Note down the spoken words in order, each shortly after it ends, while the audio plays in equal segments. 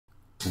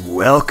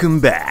Welcome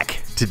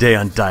back! Today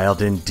on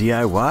Dialed In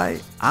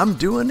DIY, I'm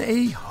doing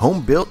a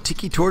home-built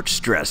Tiki Torch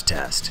Stress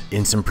Test.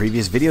 In some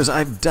previous videos,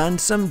 I've done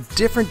some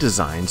different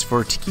designs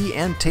for tiki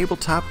and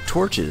tabletop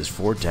torches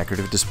for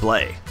decorative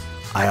display.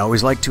 I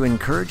always like to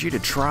encourage you to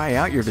try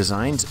out your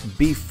designs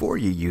before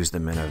you use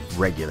them in a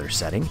regular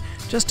setting,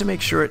 just to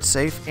make sure it's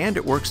safe and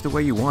it works the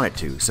way you want it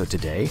to. So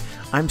today,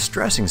 I'm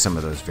stressing some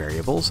of those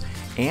variables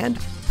and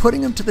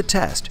putting them to the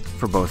test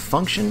for both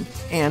function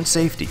and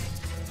safety.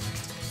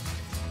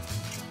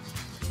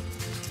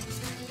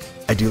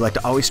 I do like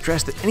to always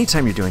stress that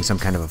anytime you're doing some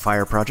kind of a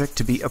fire project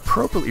to be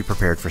appropriately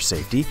prepared for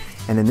safety,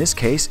 and in this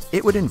case,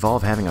 it would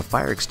involve having a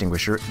fire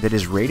extinguisher that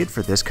is rated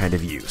for this kind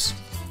of use.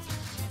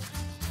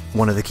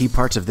 One of the key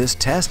parts of this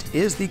test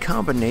is the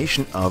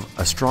combination of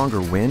a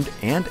stronger wind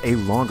and a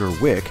longer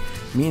wick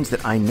means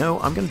that I know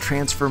I'm going to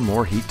transfer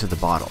more heat to the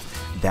bottle.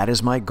 That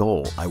is my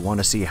goal. I want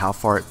to see how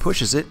far it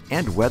pushes it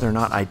and whether or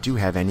not I do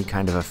have any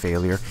kind of a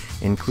failure,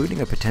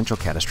 including a potential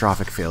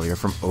catastrophic failure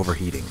from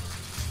overheating.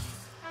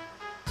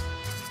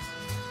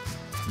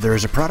 There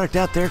is a product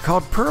out there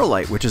called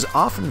Perlite, which is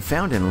often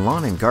found in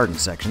lawn and garden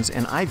sections,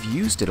 and I've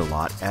used it a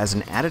lot as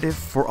an additive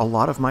for a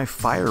lot of my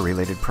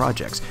fire-related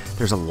projects.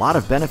 There's a lot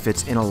of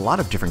benefits in a lot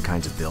of different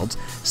kinds of builds,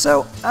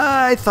 so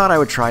I thought I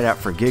would try it out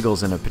for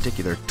giggles in a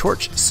particular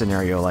torch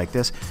scenario like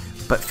this,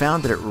 but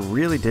found that it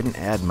really didn't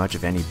add much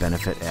of any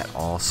benefit at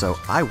all, so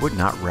I would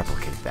not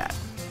replicate that.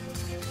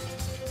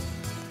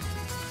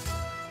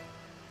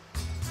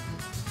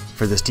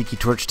 For this Tiki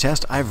Torch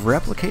test, I've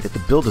replicated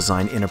the build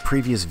design in a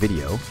previous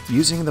video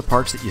using the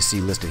parts that you see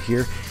listed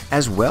here,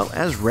 as well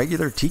as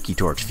regular Tiki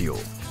Torch fuel.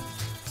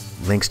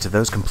 Links to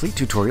those complete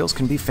tutorials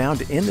can be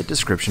found in the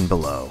description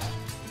below.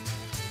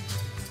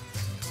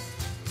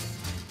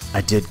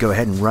 I did go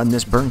ahead and run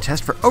this burn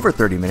test for over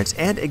 30 minutes,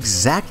 and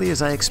exactly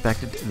as I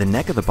expected, the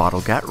neck of the bottle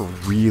got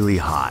really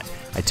hot.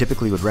 I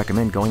typically would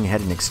recommend going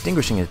ahead and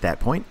extinguishing it at that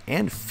point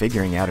and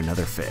figuring out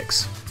another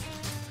fix.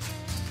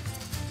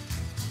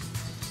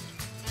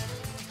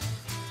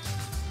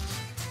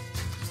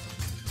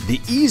 The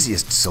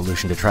easiest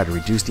solution to try to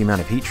reduce the amount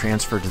of heat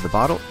transferred to the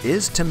bottle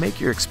is to make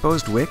your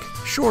exposed wick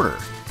shorter.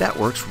 That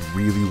works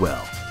really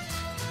well.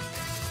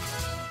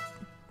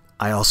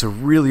 I also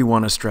really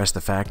want to stress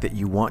the fact that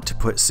you want to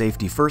put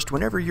safety first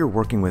whenever you're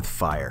working with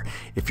fire.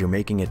 If you're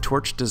making a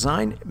torch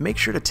design, make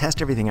sure to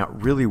test everything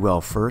out really well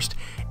first,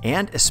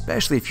 and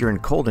especially if you're in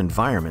cold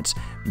environments,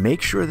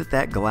 make sure that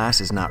that glass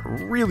is not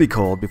really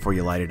cold before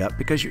you light it up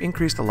because you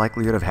increase the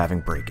likelihood of having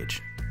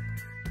breakage.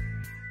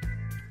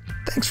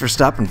 Thanks for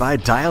stopping by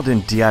Dialed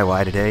In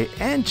DIY today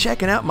and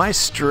checking out my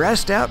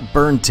stressed out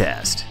burn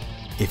test.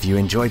 If you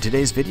enjoyed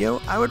today's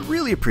video, I would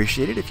really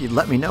appreciate it if you'd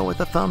let me know with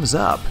a thumbs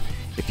up.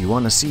 If you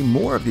want to see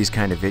more of these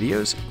kind of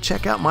videos,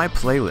 check out my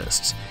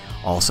playlists.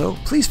 Also,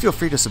 please feel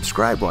free to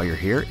subscribe while you're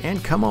here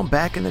and come on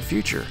back in the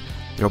future.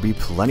 There'll be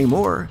plenty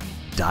more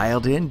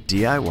Dialed In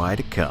DIY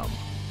to come.